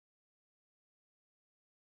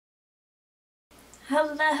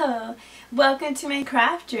Hello! Welcome to my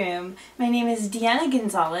craft room. My name is Deanna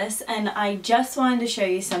Gonzalez and I just wanted to show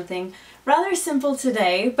you something rather simple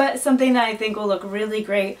today, but something that I think will look really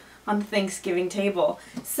great on the Thanksgiving table.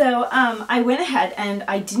 So I went ahead and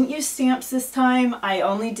I didn't use stamps this time. I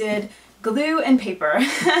only did glue and paper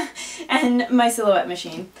and my silhouette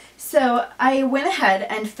machine. So I went ahead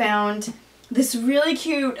and found this really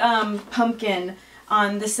cute pumpkin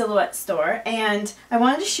on the Silhouette store, and I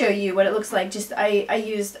wanted to show you what it looks like. I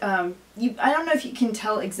used I don't know if you can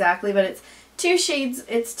tell exactly, but it's two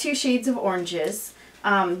shades of oranges,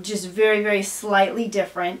 just very slightly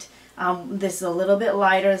different. This is a little bit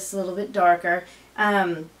lighter, this is a little bit darker,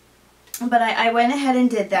 but I went ahead and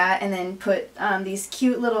did that, and then put these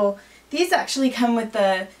cute little, these actually come with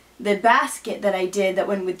the basket that I did that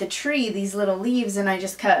went with the tree, these little leaves, and I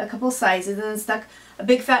just cut a couple sizes and then stuck a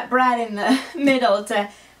big fat brad in the middle to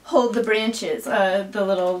hold the branches, the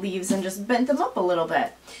little leaves, and just bent them up a little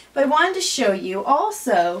bit. But I wanted to show you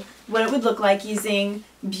also what it would look like using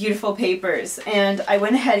beautiful papers, and I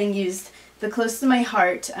went ahead and used the Close to My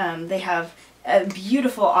Heart. They have a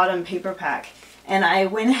beautiful autumn paper pack, and I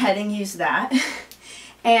went ahead and used that.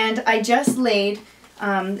 And I just laid,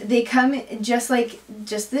 they come just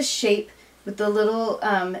this shape with the little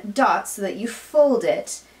dots so that you fold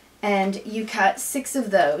it, and you cut 6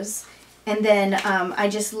 of those, and then I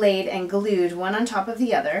just laid and glued one on top of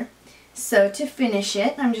the other. So to finish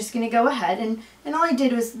it, I'm just going to go ahead and all I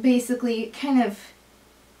did was basically kind of,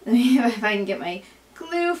 let me see if I can get my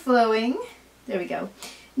glue flowing. There we go.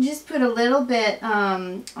 Just put a little bit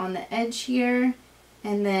on the edge here,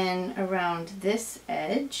 and then around this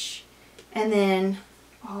edge, and then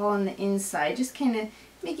all on the inside, just kind of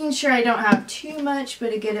making sure I don't have too much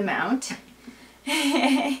but a good amount.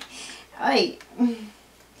 I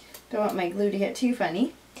don't want my glue to get too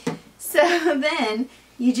funny. So then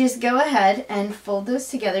you just go ahead and fold those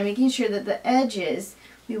together, making sure that the edges,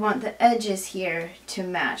 we want the edges here to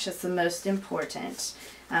match. That's the most important.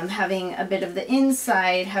 Having a bit of the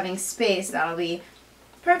inside, having space, that'll be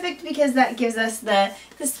perfect because that gives us the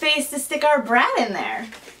space to stick our brad in there.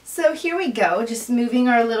 So here we go, just moving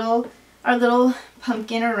our little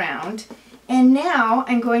pumpkin around. And now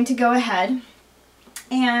I'm going to go ahead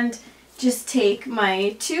and just take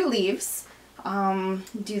my 2 leaves,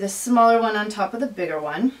 do the smaller one on top of the bigger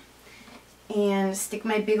one, and stick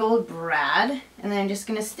my big old brad, and then I'm just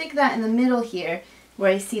going to stick that in the middle here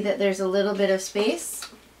where I see that there's a little bit of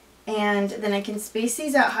space, and then I can space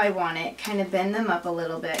these out how I want it, kind of bend them up a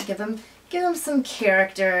little bit, give them some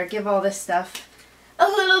character, give all this stuff a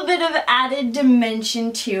little bit of added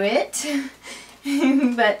dimension to it.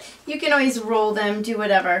 But you can always roll them, do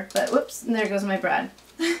whatever, but whoops, and there goes my brad.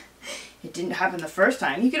 It didn't happen the first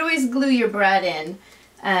time. You could always glue your brad in.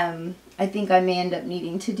 I think I may end up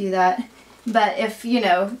needing to do that. But if, you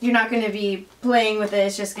know, you're not going to be playing with it,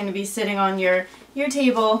 it's just going to be sitting on your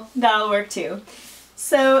table, that'll work too.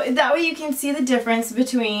 So that way you can see the difference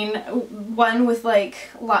between one with like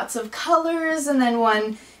lots of colors and then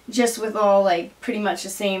one just with all like pretty much the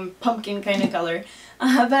same pumpkin kind of color.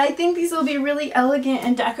 But I think these will be really elegant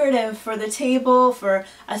and decorative for the table, for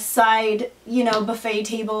a side, you know, buffet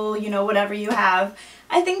table, you know, whatever you have.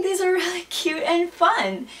 I think these are really cute and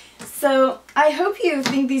fun. So I hope you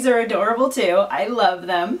think these are adorable too. I love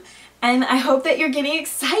them. And I hope that you're getting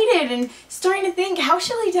excited and starting to think, how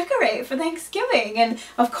shall I decorate for Thanksgiving? And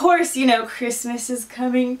of course, you know, Christmas is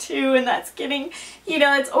coming too, and that's getting, you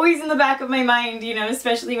know, it's always in the back of my mind, you know,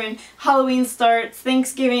 especially when Halloween starts,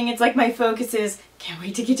 Thanksgiving, it's like my focus is, can't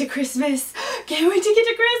wait to get to Christmas, can't wait to get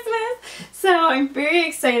to Christmas. So I'm very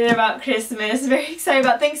excited about Christmas, very excited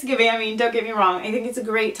about Thanksgiving. I mean, don't get me wrong, I think it's a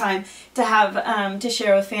great time to have, to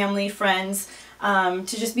share with family, friends, to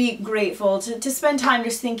just be grateful, to spend time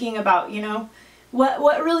just thinking about, you know,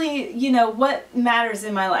 what really, you know, what matters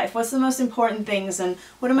in my life, what's the most important things, and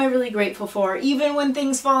what am I really grateful for. Even when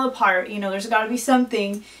things fall apart, you know, there's got to be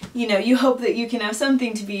something, you know, you hope that you can have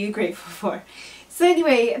something to be grateful for. So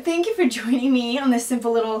anyway, thank you for joining me on this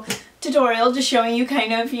simple little tutorial, just showing you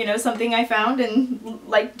kind of, you know, something I found and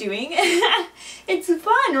like doing. It's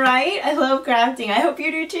fun, right? I love crafting. I hope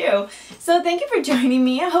you do too. So thank you for joining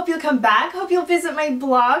me. I hope you'll come back. I hope you'll visit my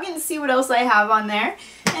blog and see what else I have on there.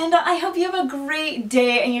 And I hope you have a great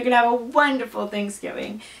day and you're going to have a wonderful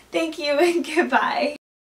Thanksgiving. Thank you and goodbye.